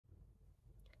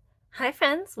Hi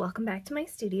friends, welcome back to my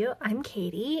studio. I'm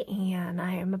Katie and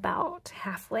I am about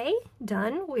halfway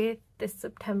done with this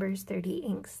September's 30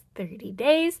 Inks 30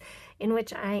 Days, in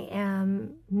which I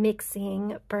am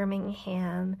mixing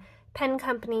Birmingham Pen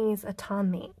Company's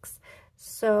Atominks.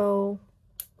 So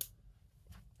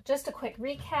just a quick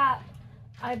recap,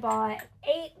 I bought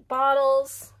 8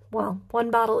 bottles, well,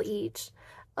 1 bottle each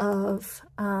of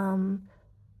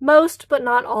most but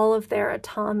not all of their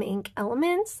Atomink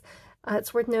elements.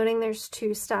 It's worth noting there's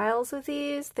 2 styles of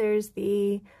these. There's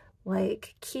the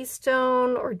like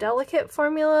Keystone or Delicate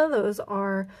formula. Those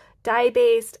are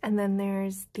dye-based, and then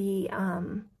there's the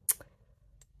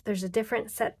there's a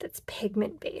different set that's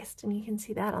pigment-based, and you can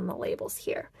see that on the labels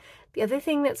here. The other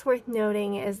thing that's worth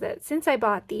noting is that since I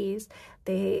bought these,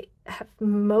 they have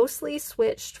mostly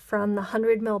switched from the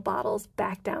 100 ml bottles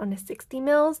back down to 60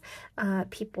 mls.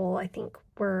 People, I think,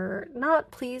 were not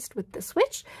pleased with the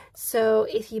switch, so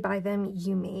if you buy them,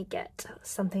 you may get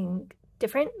something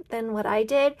different than what I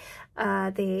did.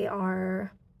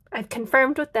 I've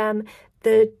confirmed with them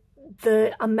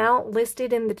the amount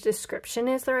listed in the description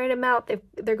is the right amount.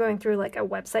 They're going through like a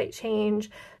website change,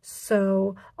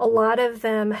 so a lot of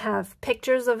them have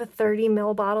pictures of a 30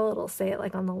 ml bottle. It'll say it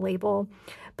like on the label,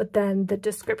 but then the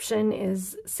description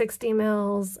is 60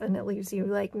 mls, and it leaves you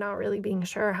like not really being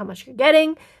sure how much you're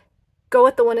getting. Go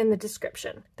with the one in the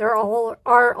description. There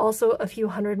are also a few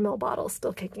 100 ml bottles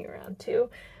still kicking around too.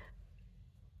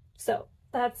 So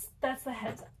that's the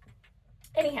heads up.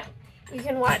 Anyhow, you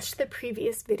can watch the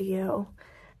previous video.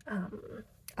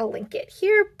 I'll link it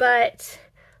here, but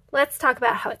let's talk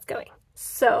about how it's going.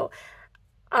 So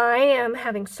I am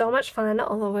having so much fun,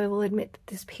 although I will admit that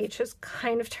this page has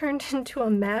kind of turned into a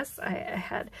mess. I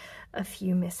had a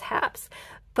few mishaps,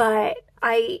 but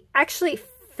I actually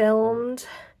filmed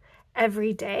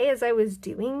every day as I was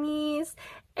doing these,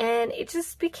 and it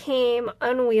just became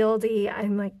unwieldy.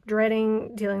 I'm like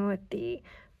dreading dealing with the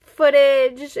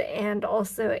footage, and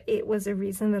also it was a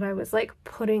reason that I was like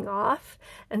putting off,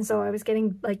 and so I was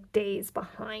getting like days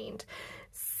behind.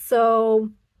 So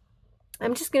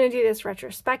I'm just going to do this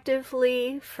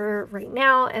retrospectively for right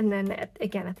now, and then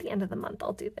again at the end of the month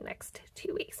I'll do the next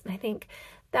 2 weeks, and I think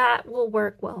that will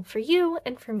work well for you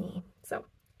and for me. So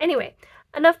anyway,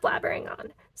 enough blabbering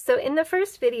on. So in the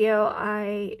first video,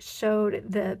 I showed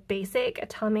the basic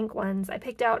Atomink ones. I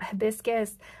picked out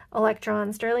Hibiscus,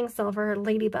 Electron, Sterling Silver,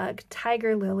 Ladybug,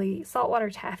 Tiger Lily, Saltwater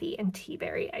Taffy, and Tea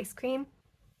Berry Ice Cream.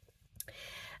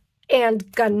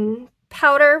 And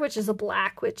Gunpowder, which is a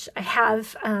black, which I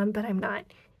have, but I'm not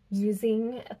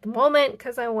using at the moment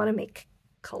because I want to make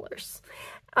colors.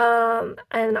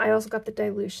 And I also got the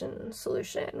dilution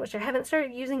solution, which I haven't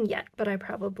started using yet, but I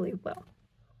probably will.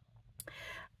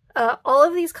 All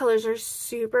of these colors are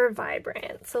super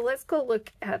vibrant, so let's go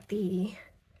look at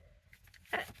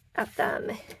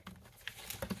them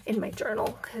in my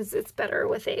journal because it's better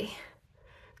with a.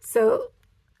 So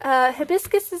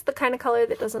Hibiscus is the kind of color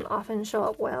that doesn't often show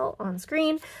up well on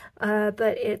screen,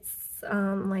 but it's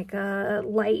like a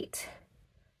light,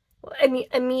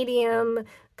 a medium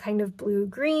kind of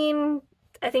blue-green.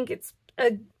 I think it's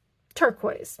a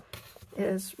turquoise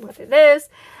is what it is.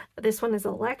 This one is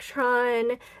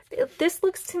Electron. This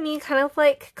looks to me kind of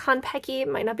like Konpeki. It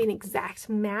might not be an exact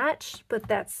match, but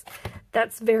that's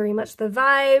very much the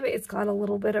vibe. It's got a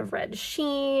little bit of red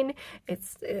sheen.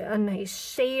 It's a nice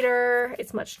shader.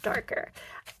 It's much darker.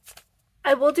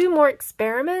 I will do more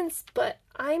experiments, but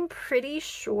I'm pretty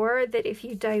sure that if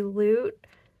you dilute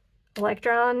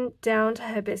Electron down to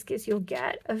Hibiscus, you'll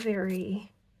get a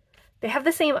very... They have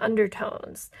the same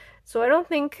undertones. So I don't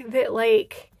think that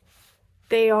like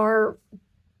they are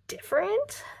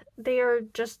different. They are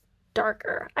just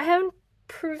darker. I haven't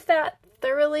proved that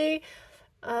thoroughly.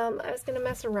 I was going to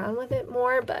mess around with it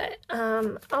more, but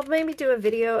I'll maybe do a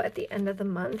video at the end of the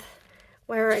month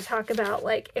where I talk about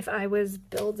like if I was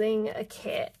building a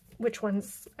kit, which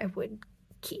ones I would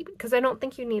keep, because I don't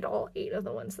think you need all 8 of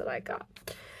the ones that I got.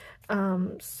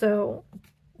 So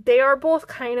they are both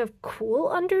kind of cool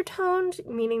undertoned,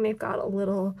 meaning they've got a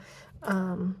little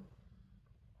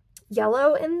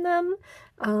yellow in them,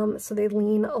 so they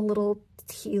lean a little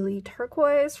tealy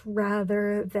turquoise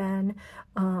rather than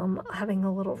having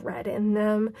a little red in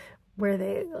them where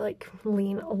they like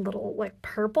lean a little like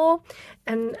purple.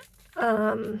 And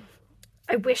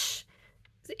I wish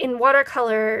in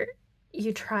watercolor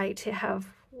you try to have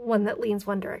one that leans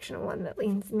one direction and one that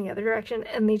leans in the other direction,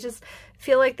 and they just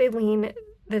feel like they lean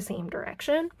the same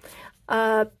direction.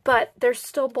 But they're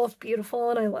still both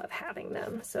beautiful, and I love having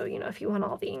them. So, you know, if you want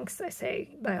all the inks, I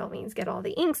say by all means get all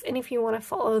the inks. And if you want to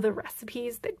follow the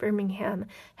recipes that Birmingham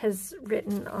has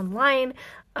written online,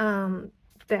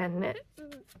 then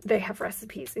they have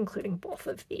recipes including both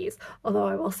of these, although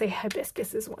I will say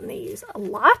hibiscus is one they use a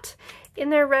lot in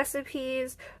their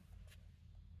recipes.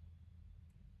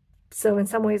 So in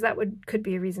some ways that could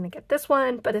be a reason to get this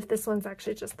one, but if this one's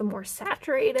actually just the more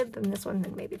saturated than this one,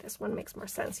 then maybe this one makes more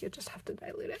sense. You'll just have to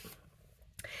dilute it.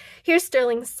 Here's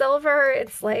sterling silver.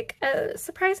 It's like a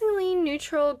surprisingly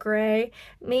neutral gray.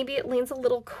 Maybe it leans a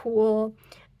little cool.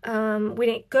 When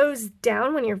it goes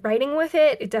down, when you're writing with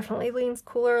it, it definitely leans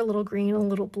cooler, a little green, a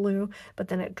little blue, but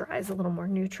then it dries a little more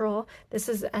neutral. This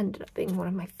has ended up being one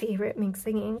of my favorite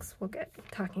mixing inks. We'll get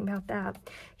talking about that.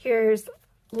 Here's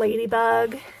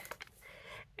Ladybug,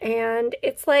 and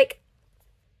it's like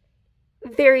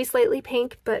very slightly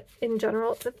pink, but in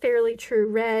general, it's a fairly true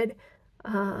red.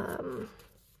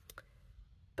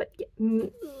 But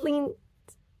lean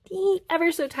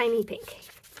ever so tiny pink.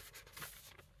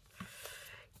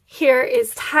 Here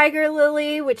is Tiger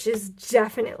Lily, which is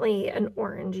definitely an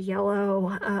orange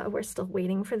yellow. We're still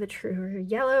waiting for the truer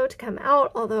yellow to come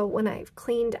out, although when I've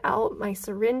cleaned out my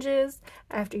syringes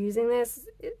after using this,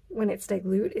 when it's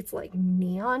dilute, it's like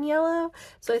neon yellow.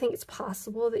 So I think it's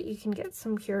possible that you can get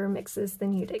some purer mixes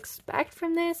than you'd expect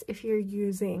from this if you're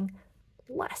using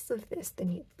less of this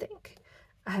than you'd think.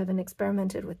 I haven't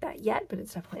experimented with that yet, but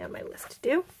it's definitely on my list to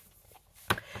do.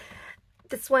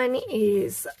 This one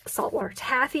is Saltwater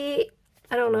Taffy.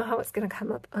 I don't know how it's going to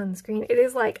come up on screen. It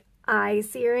is like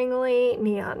eye-searingly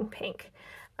neon pink.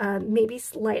 Maybe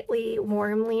slightly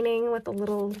warm leaning with a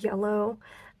little yellow.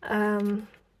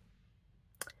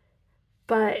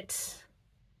 But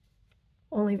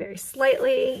only very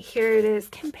slightly. Here it is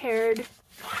compared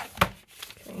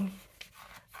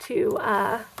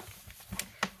to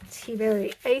Tea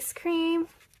Berry Ice Cream.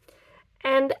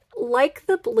 And like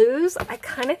the blues, I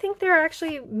kind of think they're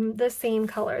actually the same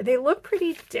color. They look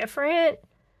pretty different,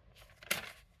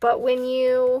 but when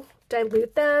you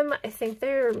dilute them, I think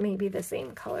they're maybe the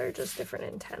same color, just different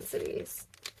intensities.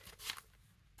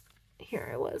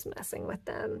 Here I was messing with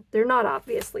them. They're not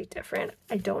obviously different.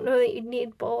 I don't know that you'd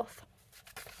need both,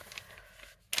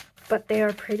 but they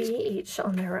are pretty each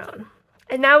on their own.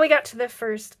 And now we got to the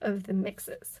first of the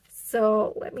mixes.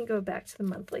 So let me go back to the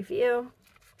monthly view.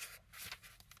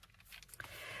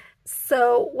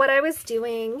 So what I was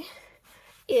doing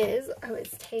is I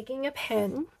was taking a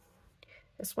pen.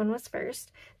 This one was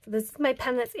first. So this is my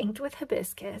pen that's inked with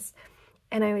hibiscus.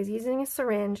 And I was using a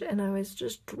syringe and I was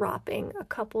just dropping a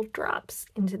couple drops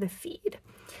into the feed.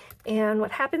 And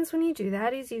what happens when you do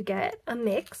that is you get a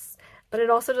mix, but it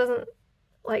also doesn't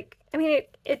like, I mean,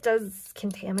 it does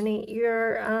contaminate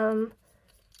your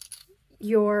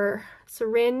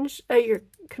syringe, your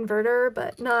converter,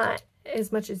 but not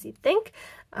as much as you'd think.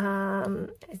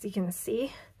 As you can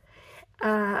see,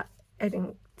 I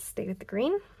didn't stay with the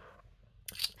green.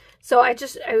 So I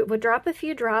would drop a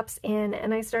few drops in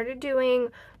and I started doing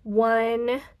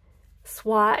one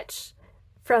swatch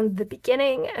from the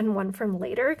beginning and one from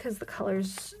later because the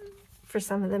colors for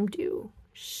some of them do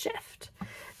shift.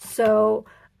 So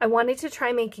I wanted to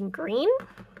try making green,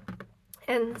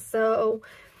 and so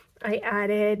I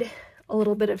added a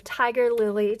little bit of Tiger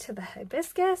Lily to the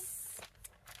hibiscus.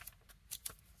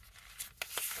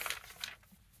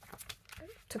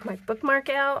 Took my bookmark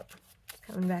out, it's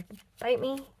coming back to bite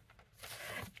me.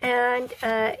 And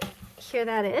here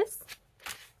that is.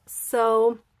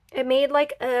 So it made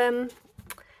like a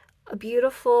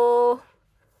beautiful,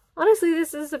 honestly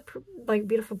this is a like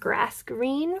beautiful grass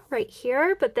green right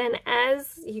here, but then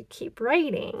as you keep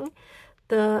writing,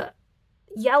 the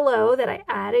yellow that I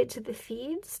added to the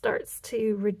feed starts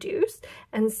to reduce,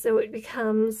 and so it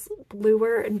becomes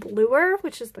bluer and bluer,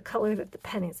 which is the color that the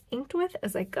pen is inked with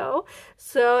as I go.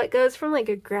 So it goes from like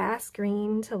a grass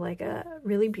green to like a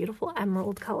really beautiful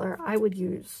emerald color. I would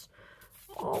use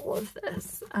all of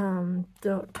this.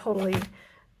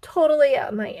 Totally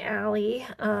up my alley.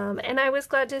 And I was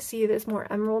glad to see this more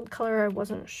emerald color. I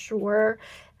wasn't sure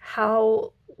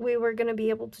how we were going to be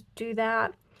able to do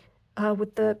that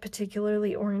with the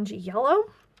particularly orangey yellow,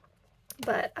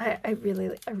 but I really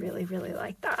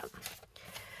like that.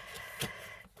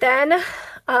 Then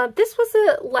this was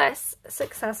a less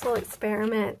successful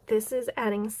experiment. This is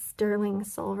adding sterling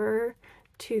silver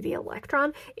to the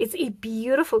electron. It's a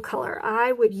beautiful color.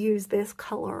 I would use this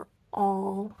color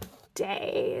all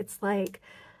day. It's like,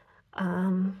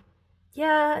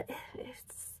 yeah,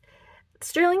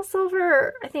 sterling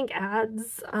silver, I think,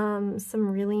 adds some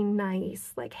really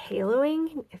nice like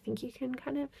haloing. I think you can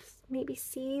kind of maybe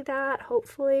see that,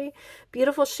 hopefully.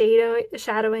 Beautiful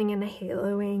shadowing and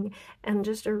haloing, and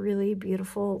just a really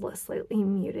beautiful, slightly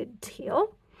muted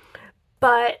teal.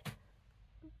 But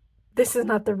this is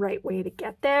not the right way to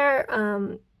get there.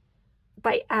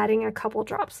 by adding a couple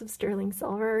drops of sterling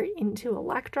silver into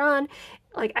electron.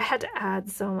 Like, I had to add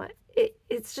so much.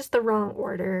 It's just the wrong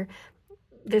order.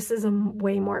 This is a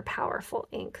way more powerful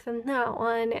ink than that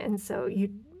one, and so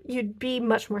you'd be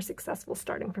much more successful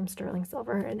starting from sterling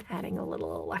silver and adding a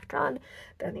little electron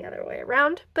than the other way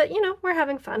around. But, you know, we're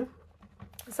having fun.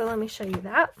 So let me show you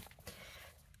that.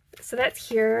 So that's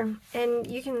here, and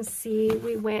you can see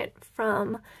we went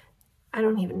from, I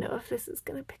don't even know if this is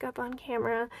going to pick up on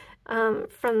camera,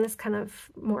 from this kind of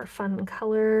more fun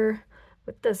color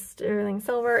with the sterling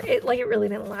silver. It really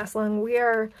didn't last long. We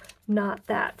are not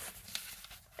that,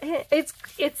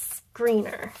 it's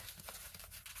greener.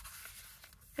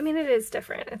 I mean, it is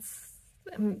different.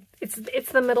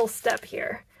 It's the middle step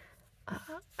here. I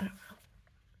don't know,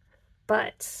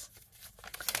 but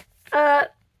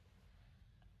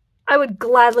I would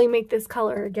gladly make this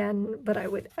color again, but I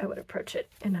would approach it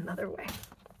in another way.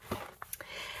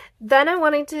 Then I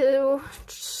wanted to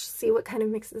see what kind of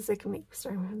mixes I can make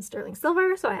starting from sterling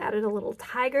silver, so I added a little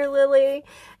tiger lily,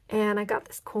 and I got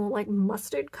this cool like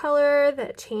mustard color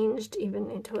that changed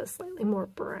even into a slightly more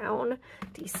brown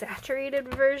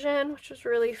desaturated version, which was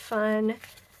really fun.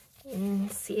 You can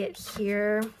see it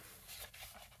here.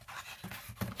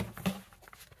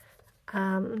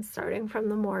 Starting from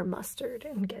the more mustard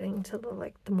and getting to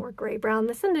the more gray brown.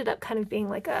 This ended up kind of being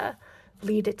like a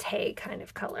lit de thé kind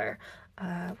of color,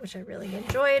 which I really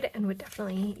enjoyed and would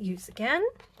definitely use again.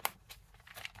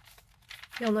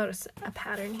 You'll notice a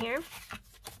pattern here.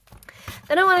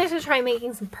 Then I wanted to try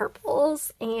making some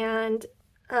purples, and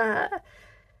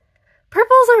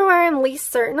purples are where I'm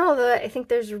least certain, although I think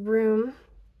there's room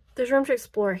to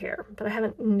explore here, but I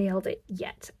haven't nailed it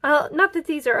yet. Not that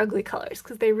these are ugly colors,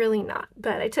 because they're really not,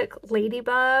 but I took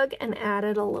Ladybug and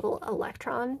added a little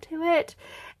electron to it,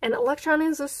 and electron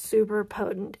is a super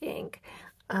potent ink.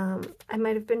 I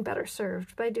might have been better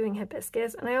served by doing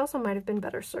hibiscus, and I also might have been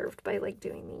better served by like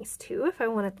doing these too if I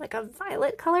wanted like a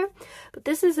violet color, but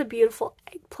this is a beautiful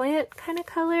eggplant kind of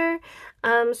color.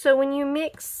 So when you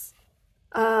mix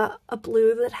a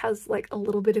blue that has like a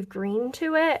little bit of green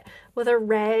to it with a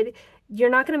red, you're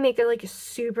not going to make it like a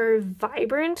super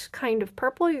vibrant kind of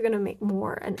purple. You're going to make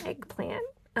more an eggplant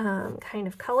kind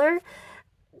of color,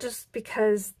 just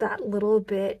because that little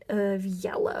bit of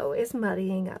yellow is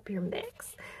muddying up your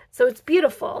mix. So it's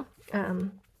beautiful,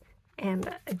 and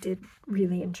I did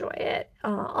really enjoy it.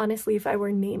 Honestly, if I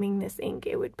were naming this ink,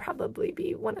 it would probably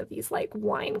be one of these like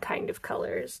wine kind of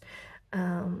colors,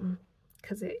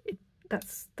 because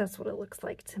that's what it looks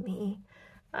like to me,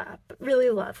 but really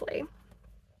lovely.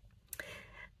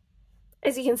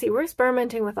 As you can see, we're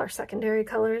experimenting with our secondary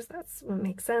colors. That's what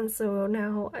makes sense. So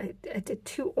now I did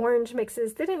 2 orange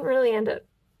mixes. They didn't really end up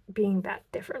being that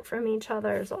different from each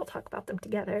other, so I'll talk about them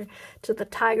together. To the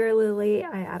tiger lily,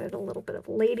 I added a little bit of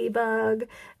ladybug,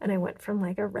 and I went from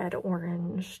like a red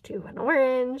orange to an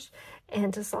orange.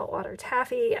 And to saltwater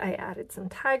taffy, I added some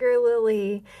tiger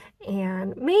lily,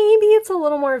 and maybe it's a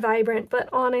little more vibrant, but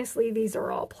honestly, these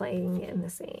are all playing in the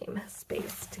same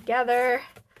space together.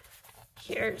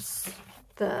 Here's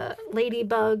the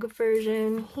ladybug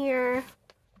version here.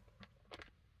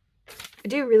 I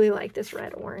do really like this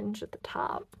red orange at the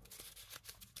top.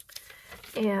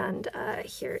 And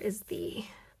here is the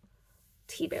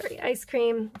tea berry ice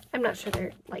cream. I'm not sure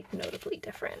they're like notably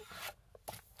different.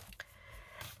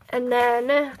 And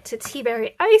then to tea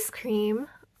berry ice cream,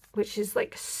 which is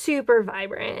like super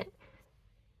vibrant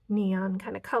neon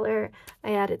kind of color,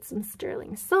 I added some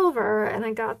sterling silver, and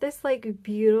I got this like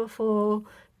beautiful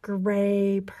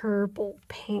gray, purple,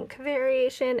 pink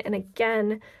variation, and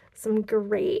again some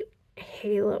great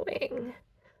haloing,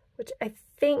 which I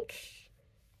think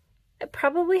it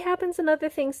probably happens in other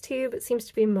things too, but seems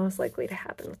to be most likely to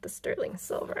happen with the sterling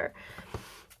silver.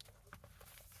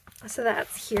 So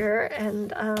that's here,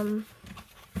 and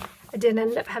I did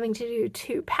end up having to do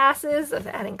 2 passes of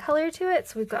adding color to it,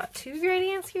 so we've got 2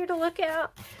 gradients here to look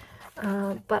at.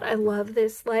 But I love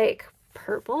this like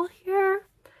purple here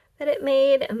that it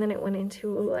made, and then it went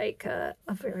into like a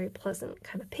very pleasant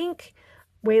kind of pink,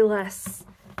 way less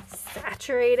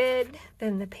saturated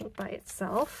than the pink by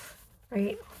itself,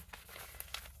 right?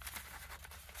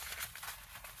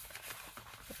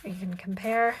 You can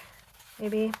compare,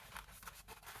 maybe.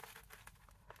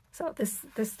 So this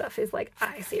stuff is like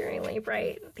eye-searingly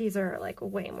bright. These are like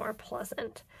way more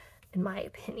pleasant, in my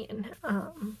opinion,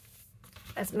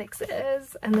 as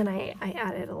mixes. And then I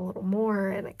added a little more,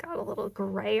 and it got a little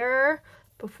grayer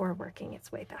before working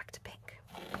its way back to pink.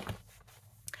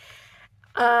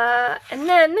 And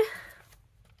then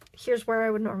here's where I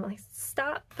would normally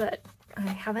stop, but I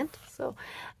haven't. So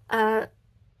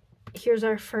here's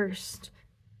our first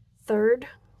third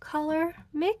color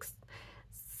mix.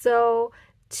 So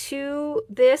to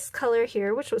this color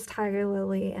here, which was Tiger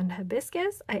Lily and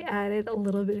Hibiscus, I added a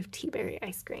little bit of tea berry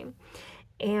ice cream.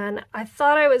 And I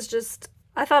thought I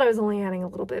was only adding a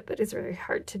little bit, but it's very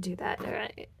hard to do that.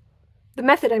 The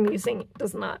method I'm using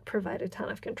does not provide a ton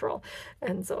of control,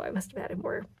 and so I must have added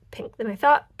more pink than I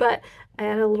thought, but I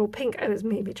added a little pink. I was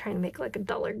maybe trying to make like a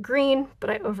duller green, but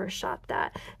I overshot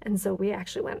that, and so we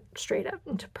actually went straight up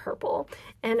into purple.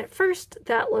 And at first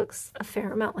that looks a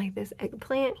fair amount like this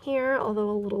eggplant here, although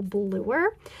a little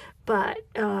bluer, but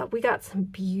we got some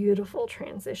beautiful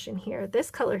transition here. This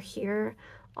color here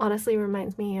honestly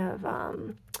reminds me of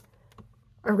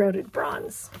eroded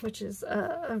bronze, which is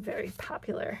a very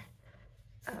popular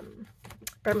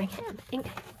Birmingham ink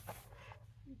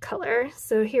color.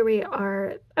 So here we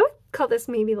are. I would call this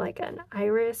maybe like an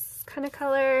iris kind of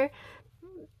color,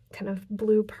 kind of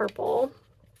blue purple.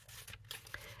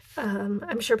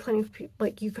 I'm sure plenty of people,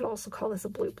 like, you could also call this a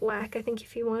blue black, I think,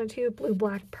 if you wanted to. Blue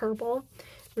black purple,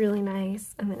 really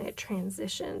nice. And then it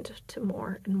transitioned to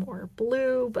more and more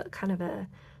blue, but kind of a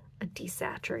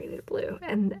desaturated blue.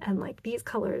 And like these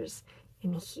colors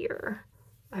in here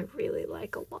I really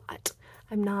like a lot.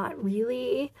 I'm not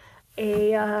really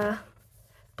a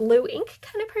blue ink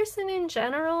kind of person in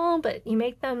general, but you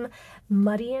make them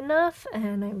muddy enough,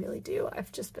 and I really do.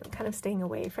 I've just been kind of staying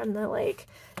away from the like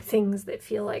things that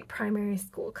feel like primary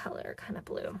school color kind of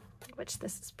blue, which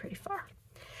this is pretty far.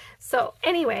 So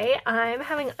anyway, I'm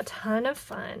having a ton of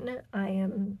fun. I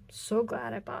am so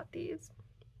glad I bought these.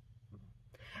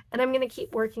 And I'm going to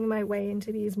keep working my way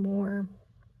into these more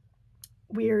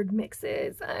weird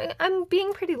mixes. I'm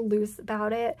being pretty loose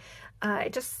about it. I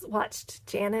just watched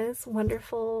Jana's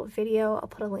wonderful video. I'll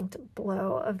put a link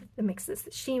below of the mixes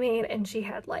that she made, and she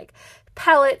had like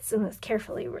palettes and was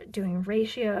carefully doing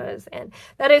ratios, and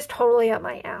that is totally up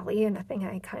my alley and a thing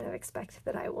I kind of expect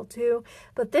that I will do.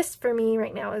 But this for me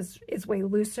right now is way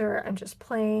looser. I'm just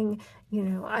playing, you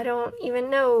know, I don't even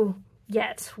know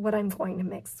yet what I'm going to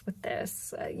mix with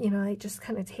this. You know, I just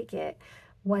kind of take it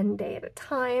one day at a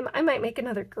time. I might make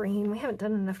another green. We haven't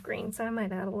done enough green, so I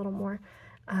might add a little more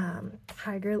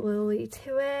Tiger Lily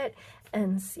to it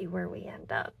and see where we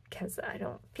end up, because I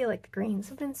don't feel like the greens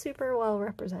have been super well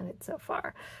represented so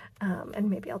far. And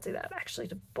maybe I'll do that actually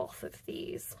to both of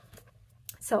these.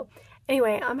 So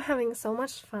anyway, I'm having so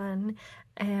much fun,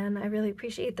 and I really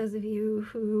appreciate those of you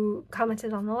who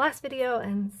commented on the last video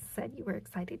and said you were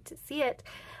excited to see it.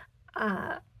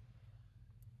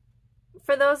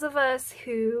 For those of us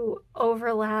who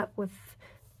overlap with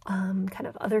kind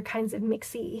of other kinds of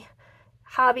mixy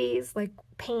hobbies like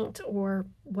paint or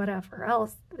whatever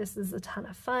else, this is a ton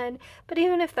of fun. But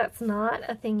even if that's not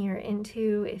a thing you're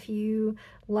into, if you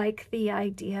like the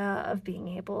idea of being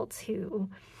able to,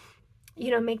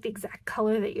 you know, make the exact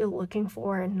color that you're looking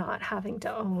for and not having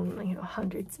to own, you know,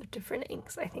 hundreds of different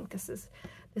inks, I think this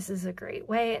is a great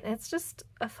way, and it's just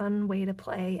a fun way to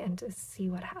play and to see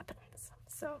what happens.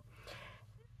 So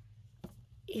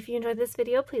if you enjoyed this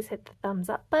video, please hit the thumbs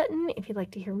up button. If you'd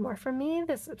like to hear more from me,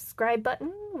 the subscribe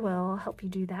button will help you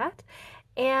do that.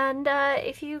 And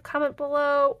if you comment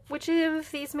below which of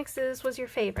these mixes was your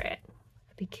favorite,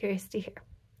 I'd be curious to hear.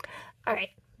 All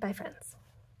right, bye friends.